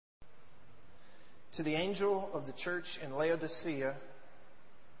To the angel of the church in Laodicea,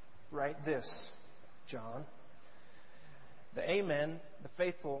 write this, John. The Amen, the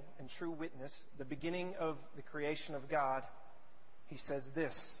faithful and true witness, the beginning of the creation of God, he says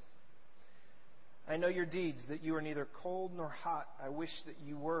this. I know your deeds, that you are neither cold nor hot. I wish that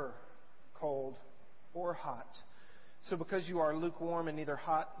you were cold or hot. So because you are lukewarm and neither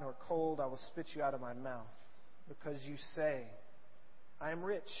hot nor cold, I will spit you out of my mouth. Because you say, I am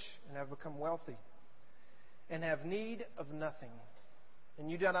rich and have become wealthy and have need of nothing.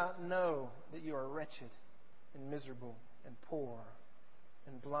 And you do not know that you are wretched and miserable and poor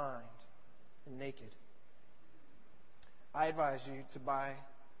and blind and naked. I advise you to buy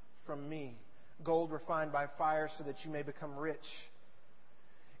from me gold refined by fire so that you may become rich,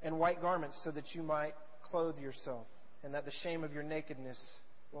 and white garments so that you might clothe yourself, and that the shame of your nakedness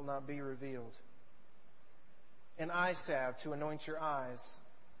will not be revealed. And eye salve to anoint your eyes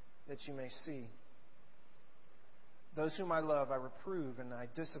that you may see. Those whom I love I reprove and I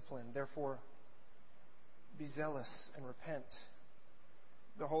discipline. Therefore, be zealous and repent.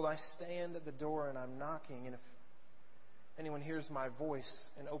 Behold, I stand at the door and I'm knocking, and if anyone hears my voice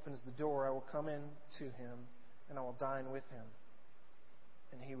and opens the door, I will come in to him and I will dine with him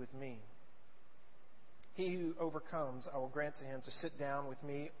and he with me. He who overcomes, I will grant to him to sit down with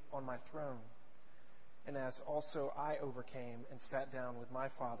me on my throne, and as also I overcame and sat down with my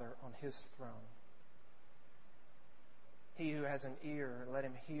Father on his throne. He who has an ear, let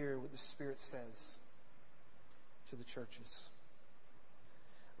him hear what the Spirit says to the churches.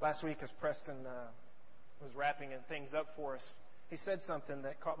 Last week, as Preston was wrapping things up for us, he said something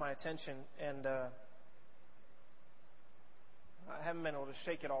that caught my attention, and I haven't been able to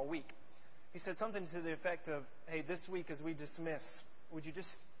shake it all week. He said something to the effect of, hey, this week as we dismiss, would you just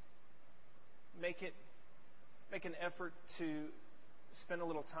make an effort to spend a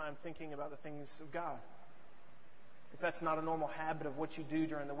little time thinking about the things of God? If that's not a normal habit of what you do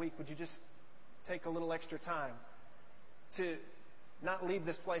during the week, would you just take a little extra time to not leave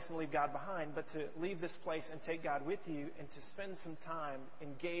this place and leave God behind, but to leave this place and take God with you, and to spend some time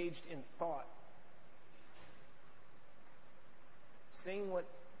engaged in thought, seeing what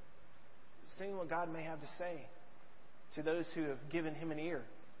God may have to say to those who have given him an ear.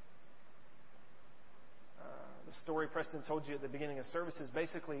 The story Preston told you at the beginning of service is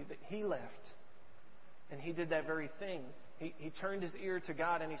basically that he left, and he did that very thing. He turned his ear to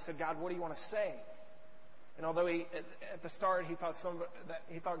God, and he said, God, what do you want to say? And although at the start he thought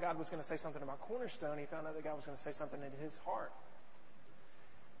God was going to say something about Cornerstone, he found out that God was going to say something in his heart.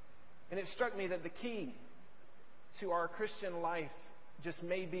 And it struck me that the key to our Christian life just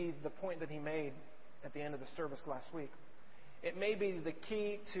may be the point that he made at the end of the service last week. It may be the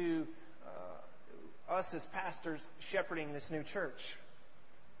key to us as pastors shepherding this new church.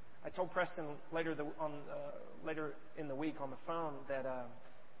 I told Preston later in the week on the phone that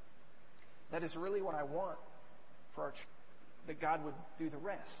that is really what I want for our church, that God would do the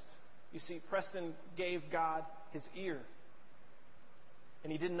rest. You see, Preston gave God his ear,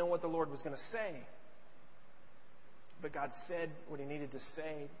 and he didn't know what the Lord was going to say. But God said what he needed to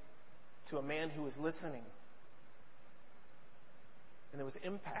say to a man who was listening. And there was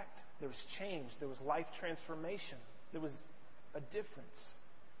impact. There was change. There was life transformation. There was a difference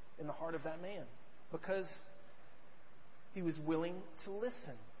in the heart of that man, because he was willing to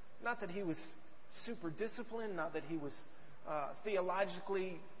listen. Not that he was super disciplined, not that he was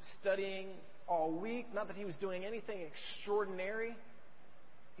theologically studying all week, not that he was doing anything extraordinary.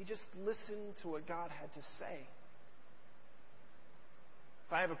 He just listened to what God had to say.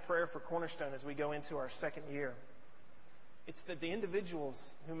 If I have a prayer for Cornerstone as we go into our second year, it's that the individuals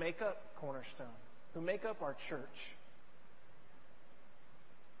who make up Cornerstone, who make up our church,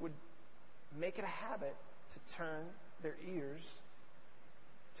 would make it a habit to turn their ears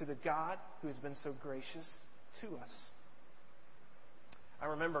to the God who has been so gracious to us. I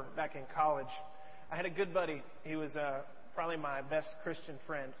remember back in college, I had a good buddy. He was probably my best Christian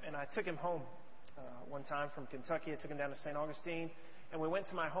friend, and I took him home one time from Kentucky. I took him down to St. Augustine, and we went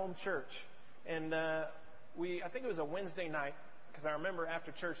to my home church. And I think it was a Wednesday night, because I remember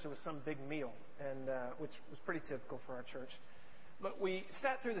after church there was some big meal, and which was pretty typical for our church. But we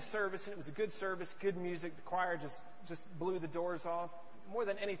sat through the service, and it was a good service, good music. The choir just blew the doors off. More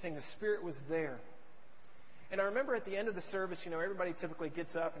than anything, the Spirit was there. And I remember at the end of the service, everybody typically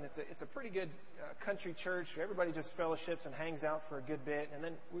gets up, and it's a pretty good country church. Everybody just fellowships and hangs out for a good bit. And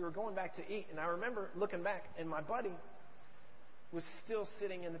then we were going back to eat, and I remember looking back, and my buddy was still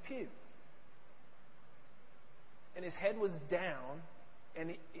sitting in the pew. And his head was down,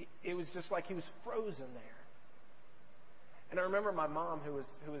 and it was just like he was frozen there. And I remember my mom, who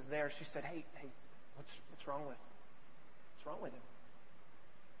was there, she said, hey, What's wrong with him?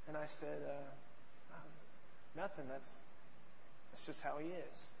 And I said, nothing. That's just how he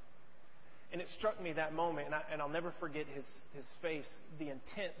is. And it struck me that moment, and I'll never forget his face, the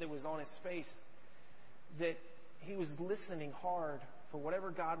intent that was on his face, that he was listening hard for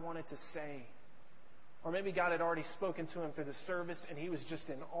whatever God wanted to say. Or maybe God had already spoken to him through the service, and he was just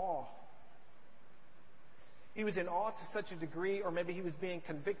in awe. He was in awe to such a degree, or maybe he was being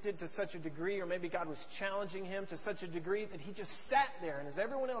convicted to such a degree, or maybe God was challenging him to such a degree that he just sat there. And as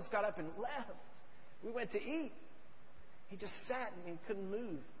everyone else got up and left, we went to eat. He just sat and he couldn't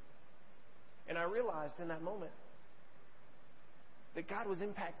move. And I realized in that moment that God was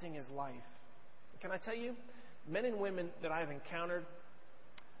impacting his life. Can I tell you, men and women that I've encountered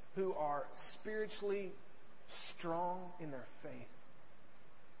who are spiritually strong in their faith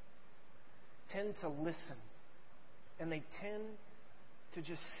tend to listen. And they tend to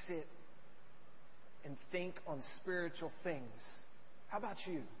just sit and think on spiritual things. How about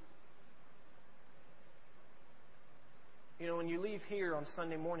you? You know, when you leave here on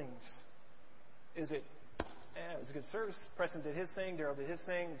Sunday mornings, is it, it was a good service. Preston did his thing. Daryl did his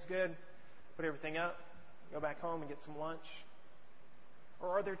thing. It was good. Put everything up. Go back home and get some lunch.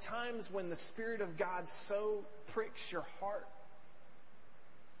 Or are there times when the Spirit of God so pricks your heart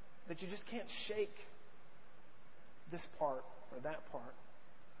that you just can't shake this part or that part?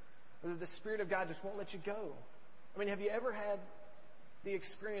 Or that the Spirit of God just won't let you go? I mean, have you ever had the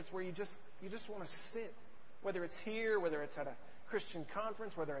experience where you just want to sit? Whether it's here, whether it's at a Christian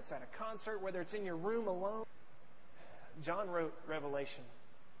conference, whether it's at a concert, whether it's in your room alone. John wrote Revelation.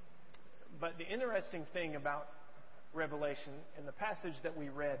 But the interesting thing about Revelation and the passage that we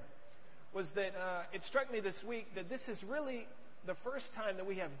read was that it struck me this week that this is really the first time that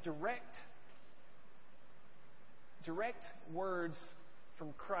we have direct words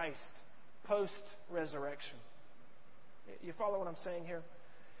from Christ post-resurrection. You follow what I'm saying here?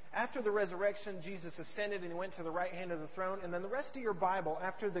 After the resurrection, Jesus ascended and he went to the right hand of the throne. And then the rest of your Bible,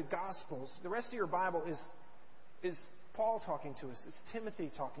 after the Gospels, the rest of your Bible is Paul talking to us. It's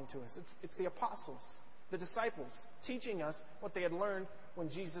Timothy talking to us. It's the apostles, the disciples, teaching us what they had learned when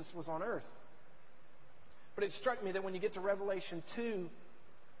Jesus was on earth. But it struck me that when you get to Revelation 2,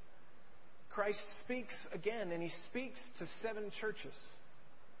 Christ speaks again, and he speaks to 7 churches.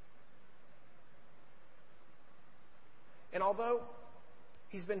 And although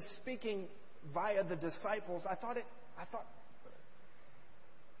he's been speaking via the disciples, I thought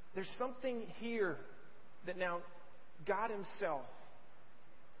there's something here that now God himself,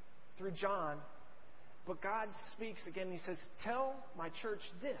 through John, but God speaks again and he says, tell my church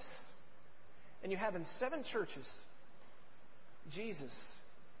this. And you have in 7 churches, Jesus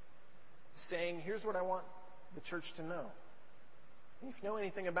saying, here's what I want the church to know. And if you know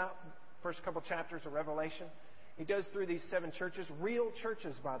anything about the first couple chapters of Revelation, he goes through these 7 churches, real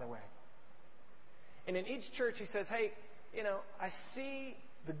churches, by the way. And in each church he says, hey, I see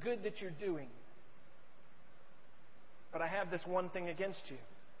the good that you're doing, but I have this one thing against you.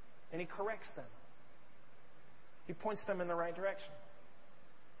 And he corrects them. He points them in the right direction.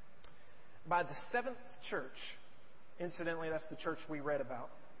 By the 7th church, incidentally, that's the church we read about.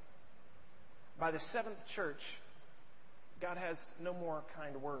 By the 7th church, God has no more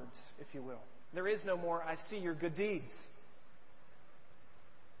kind words, if you will. There is no more, I see your good deeds.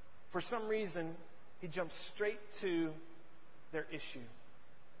 For some reason, he jumps straight to their issue.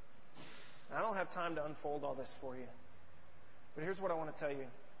 Now, I don't have time to unfold all this for you. But here's what I want to tell you.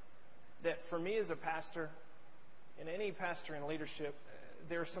 That for me as a pastor, and any pastor in leadership,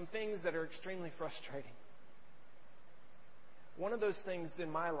 there are some things that are extremely frustrating. One of those things in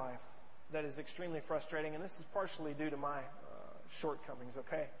my life that is extremely frustrating, and this is partially due to my shortcomings,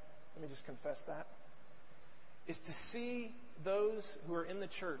 okay? Let me just confess that, is to see those who are in the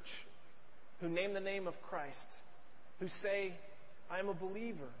church, who name the name of Christ, who say, I am a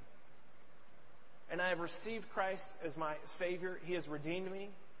believer, and I have received Christ as my Savior. He has redeemed me.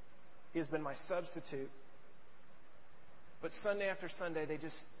 He has been my substitute. But Sunday after Sunday, they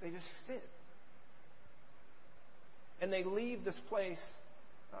just sit. And they leave this place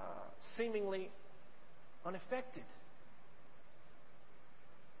seemingly unaffected.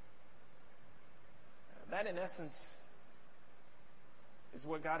 That, in essence, is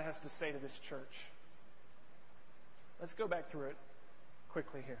what God has to say to this church. Let's go back through it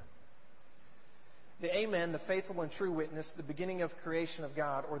quickly here. The Amen, the faithful and true witness, the beginning of creation of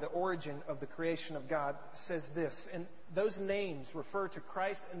God, or the origin of the creation of God, says this. And those names refer to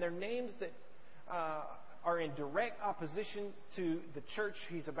Christ, and they're names that are in direct opposition to the church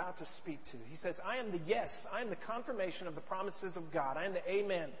he's about to speak to. He says, I am the yes. I am the confirmation of the promises of God. I am the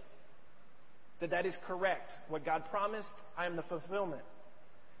Amen. that is correct. What God promised, I am the fulfillment.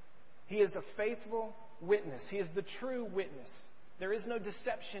 He is a faithful witness. He is the true witness. There is no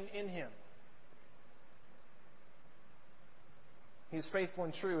deception in Him. He is faithful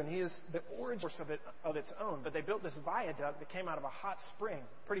and true, and He is the origin of its own. But they built this viaduct that came out of a hot spring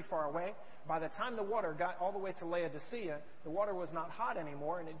pretty far away. By the time the water got all the way to Laodicea, the water was not hot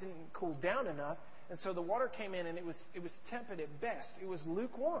anymore, and it didn't cool down enough. And so the water came in, and it was tepid at best. It was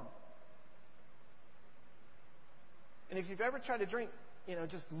lukewarm. And if you've ever tried to drink,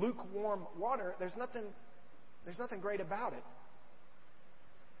 just lukewarm water, there's nothing great about it.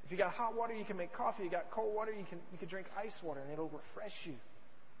 If you got hot water, you can make coffee. You got cold water, you can drink ice water, and it'll refresh you.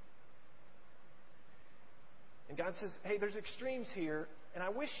 And God says, hey, there's extremes here, and I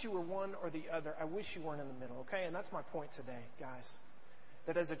wish you were one or the other. I wish you weren't in the middle, okay? And that's my point today, guys.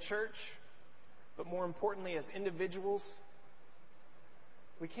 That as a church, but more importantly as individuals,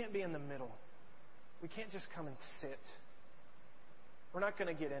 we can't be in the middle. We can't just come and sit. We're not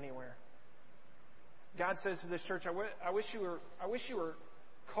going to get anywhere. God says to this church, I wish you were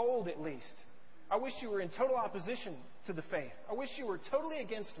cold at least. I wish you were in total opposition to the faith. I wish you were totally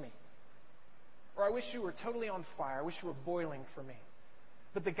against me. Or I wish you were totally on fire. I wish you were boiling for me.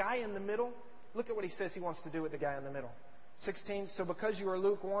 But the guy in the middle, look at what he says he wants to do with the guy in the middle. 16, so because you are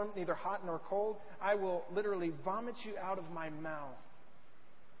lukewarm, neither hot nor cold, I will literally vomit you out of my mouth.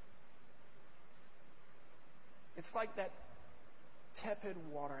 It's like that tepid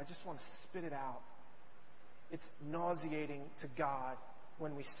water. I just want to spit it out. It's nauseating to God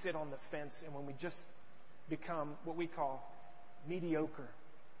when we sit on the fence and when we just become what we call mediocre.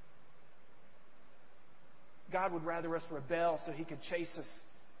 God would rather us rebel so He could chase us.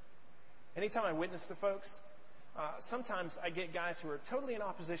 Anytime I witness to folks, sometimes I get guys who are totally in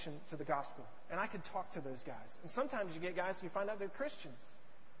opposition to the gospel, and I can talk to those guys. And sometimes you get guys who you find out they're Christians,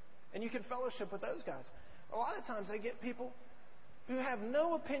 and you can fellowship with those guys. A lot of times I get people who have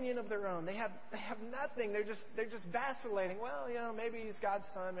no opinion of their own. They have nothing. They're just vacillating. Well, maybe he's God's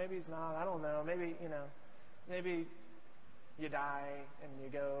son, maybe he's not. I don't know. Maybe you die and you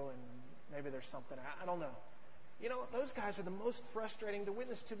go, and maybe there's something. I don't know. Those guys are the most frustrating to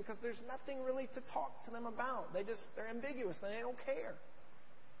witness to because there's nothing really to talk to them about. They're ambiguous. They don't care.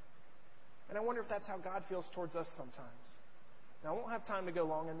 And I wonder if that's how God feels towards us sometimes. Now, I won't have time to go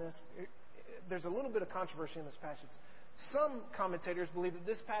long in this. There's a little bit of controversy in this passage. Some commentators believe that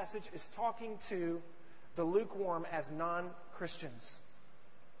this passage is talking to the lukewarm as non-Christians.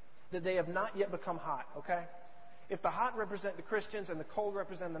 That they have not yet become hot, okay? If the hot represent the Christians and the cold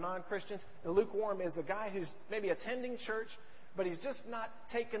represent the non-Christians, the lukewarm is the guy who's maybe attending church, but he's just not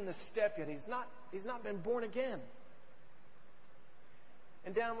taken the step yet. He's not been born again.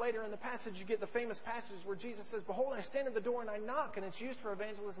 And down later in the passage, you get the famous passage where Jesus says, behold, I stand at the door and I knock, and it's used for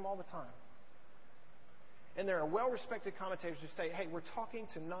evangelism all the time. And there are well-respected commentators who say, hey, we're talking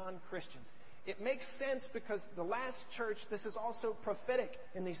to non-Christians. It makes sense because the last church, this is also prophetic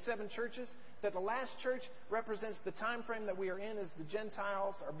in these 7 churches, that the last church represents the time frame that we are in as the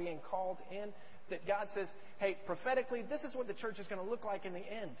Gentiles are being called in, that God says, hey, prophetically, this is what the church is going to look like in the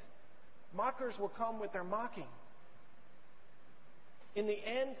end. Mockers will come with their mocking. In the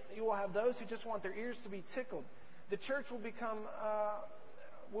end, you will have those who just want their ears to be tickled. The church will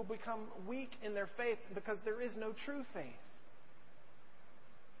become weak in their faith because there is no true faith.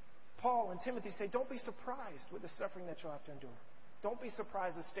 Paul and Timothy say, don't be surprised with the suffering that you'll have to endure. Don't be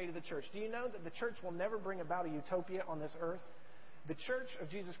surprised at the state of the church. Do you know that the church will never bring about a utopia on this earth? The church of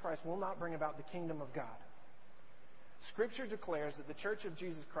Jesus Christ will not bring about the kingdom of God. Scripture declares that the church of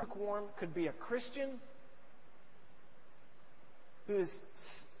Jesus Christ could be a Christian who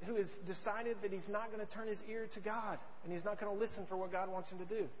has decided that he's not going to turn his ear to God and he's not going to listen for what God wants him to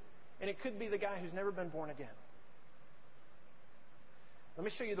do. And it could be the guy who's never been born again. Let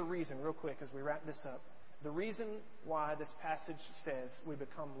me show you the reason real quick as we wrap this up. The reason why this passage says we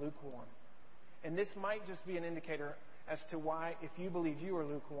become lukewarm. And this might just be an indicator as to why, if you believe you are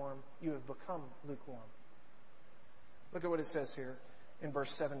lukewarm, you have become lukewarm. Look at what it says here in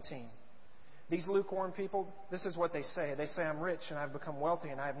verse 17. These lukewarm people, this is what they say. They say, I'm rich and I've become wealthy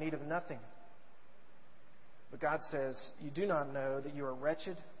and I have need of nothing. But God says, you do not know that you are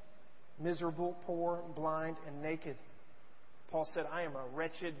wretched, miserable, poor, blind, and naked. Paul said, I am a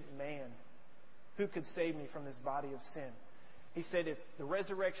wretched man. Who could save me from this body of sin? He said, if the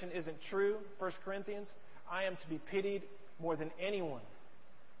resurrection isn't true, 1 Corinthians, I am to be pitied more than anyone.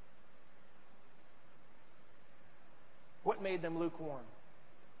 What made them lukewarm?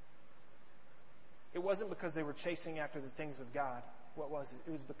 It wasn't because they were chasing after the things of God. What was it?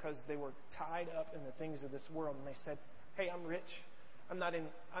 It was because they were tied up in the things of this world. And they said, hey, I'm rich.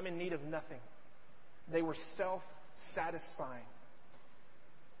 I'm in need of nothing. They were self-satisfying.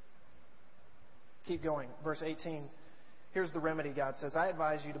 Keep going. Verse 18. Here's the remedy, God says. I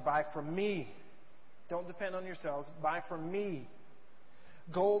advise you to buy from me. Don't depend on yourselves. Buy from me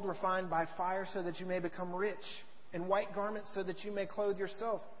gold refined by fire so that you may become rich, and white garments so that you may clothe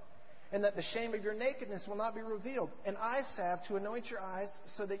yourself, and that the shame of your nakedness will not be revealed, and eye salve to anoint your eyes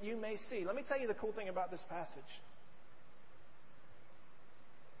so that you may see. Let me tell you the cool thing about this passage.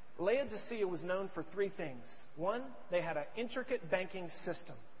 Laodicea was known for three things. One, they had an intricate banking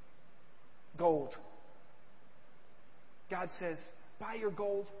system. Gold. God says, buy your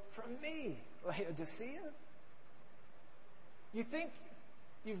gold from me, Laodicea. You think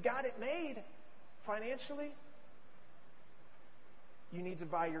you've got it made financially? You need to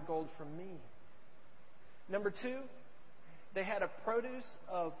buy your gold from me. Number two, they had a produce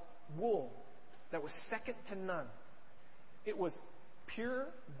of wool that was second to none. It was pure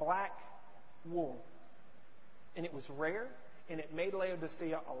black wool. And it was rare, and it made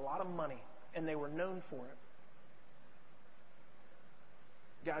Laodicea a lot of money, and they were known for it.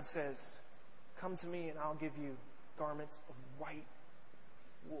 God says, come to me and I'll give you garments of white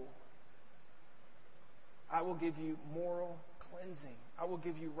wool. I will give you moral cleansing. I will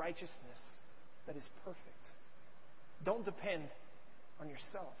give you righteousness that is perfect. Don't depend on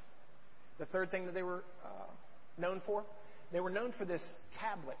yourself. The third thing that they were known for, they were known for this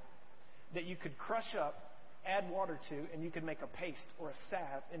tablet that you could crush up, add water to, and you could make a paste or a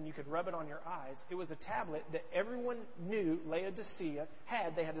salve, and you could rub it on your eyes. It was a tablet that everyone knew Laodicea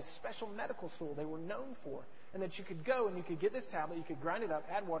had. They had this special medical tool they were known for. And that you could go and you could get this tablet, you could grind it up,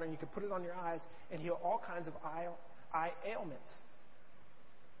 add water, and you could put it on your eyes and heal all kinds of eye ailments.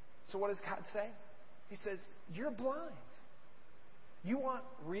 So what does God say? He says, you're blind. You want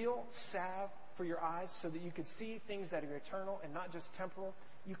real salve for your eyes so that you could see things that are eternal and not just temporal?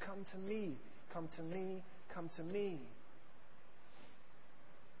 You come to me. Come to me. Come to me.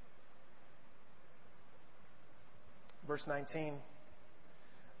 Verse 19.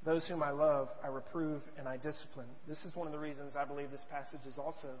 Those whom I love, I reprove and I discipline. This is one of the reasons I believe this passage is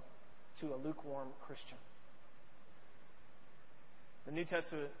also to a lukewarm Christian. The New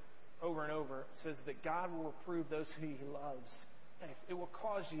Testament, over and over, says that God will reprove those who He loves. And it will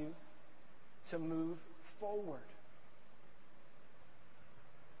cause you to move forward.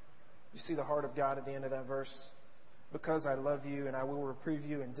 You see the heart of God at the end of that verse? Because I love you and I will reprove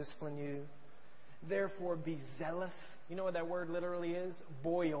you and discipline you. Therefore be zealous. You know what that word literally is?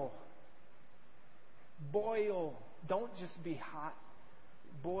 Boil. Boil. Don't just be hot.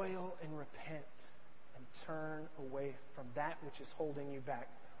 Boil and repent and turn away from that which is holding you back.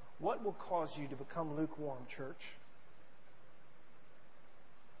 What will cause you to become lukewarm, church?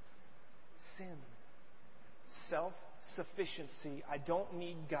 Sin. Self-sufficiency. I don't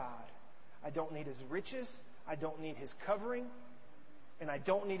need God. I don't need His riches. I don't need His covering. And I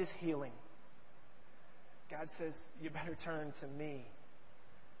don't need His healing. God says, you better turn to me.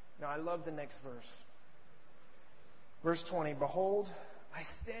 Now, I love the next verse. Verse 20, behold, I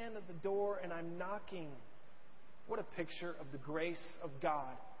stand at the door and I'm knocking. What a picture of the grace of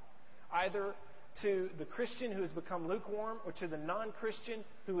God. Either to the Christian who has become lukewarm or to the non-Christian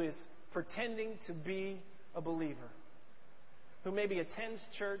who is pretending to be a believer. Who maybe attends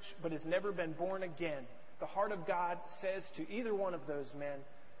church but has never been born again. The heart of God says to either one of those men,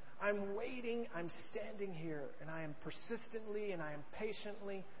 I'm waiting, I'm standing here, and I am persistently and I am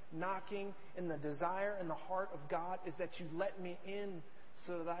patiently knocking, and the desire and the heart of God is that you let me in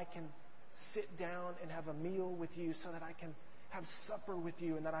so that I can sit down and have a meal with you, so that I can have supper with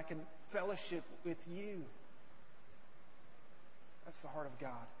you, and that I can fellowship with you. That's the heart of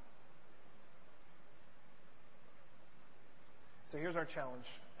God. So here's our challenge,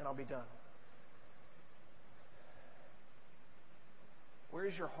 and I'll be done. Where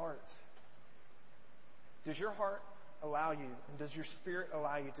is your heart? Does your heart allow you, and does your spirit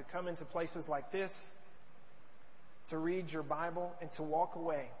allow you to come into places like this, to read your Bible, and to walk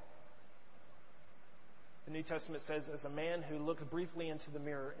away? The New Testament says, as a man who looks briefly into the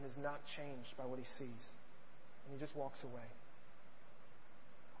mirror and is not changed by what he sees, and he just walks away.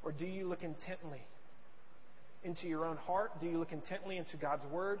 Or do you look intently into your own heart? Do you look intently into God's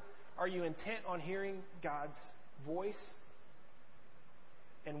Word? Are you intent on hearing God's voice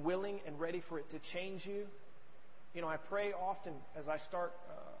and willing and ready for it to change you? You know, I pray often as I start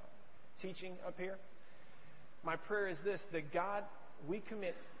teaching up here. My prayer is this, that God, we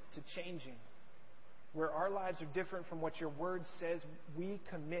commit to changing. Where our lives are different from what your Word says, we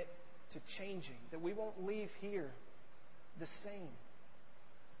commit to changing. That we won't leave here the same.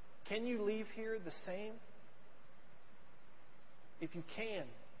 Can you leave here the same? If you can,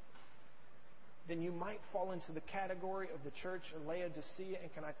 then you might fall into the category of the church in Laodicea.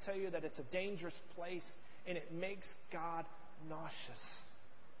 And can I tell you that it's a dangerous place and it makes God nauseous.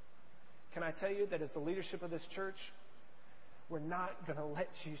 Can I tell you that as the leadership of this church, we're not going to let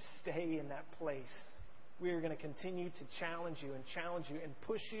you stay in that place. We are going to continue to challenge you and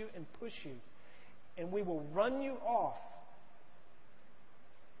push you and push you. And we will run you off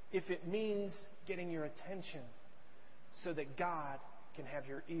if it means getting your attention so that God can have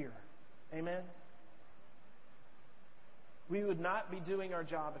your ear. Amen? We would not be doing our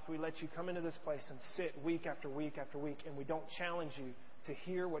job if we let you come into this place and sit week after week after week and we don't challenge you to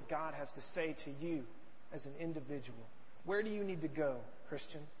hear what God has to say to you as an individual. Where do you need to go,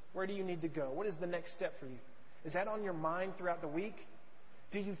 Christian? Where do you need to go? What is the next step for you? Is that on your mind throughout the week?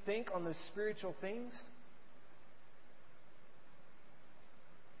 Do you think on those spiritual things?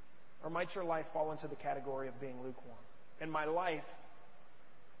 Or might your life fall into the category of being lukewarm? And my life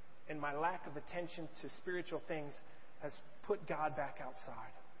and my lack of attention to spiritual things has put God back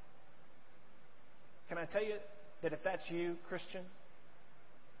outside. Can I tell you that if that's you, Christian,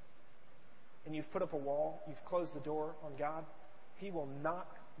 and you've put up a wall, you've closed the door on God, He will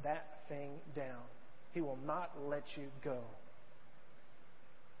knock that thing down. He will not let you go.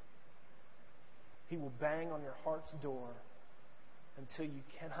 He will bang on your heart's door until you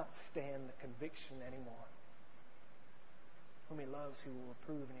cannot stand the conviction anymore. Whom He loves, He will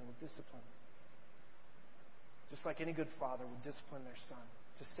reprove and He will discipline. Just like any good father would discipline their son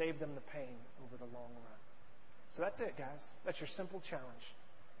to save them the pain over the long run. So that's it, guys. That's your simple challenge.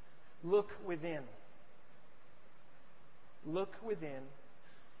 Look within. Look within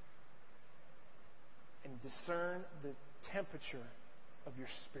and discern the temperature of your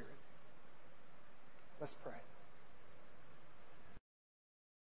spirit. Let's pray.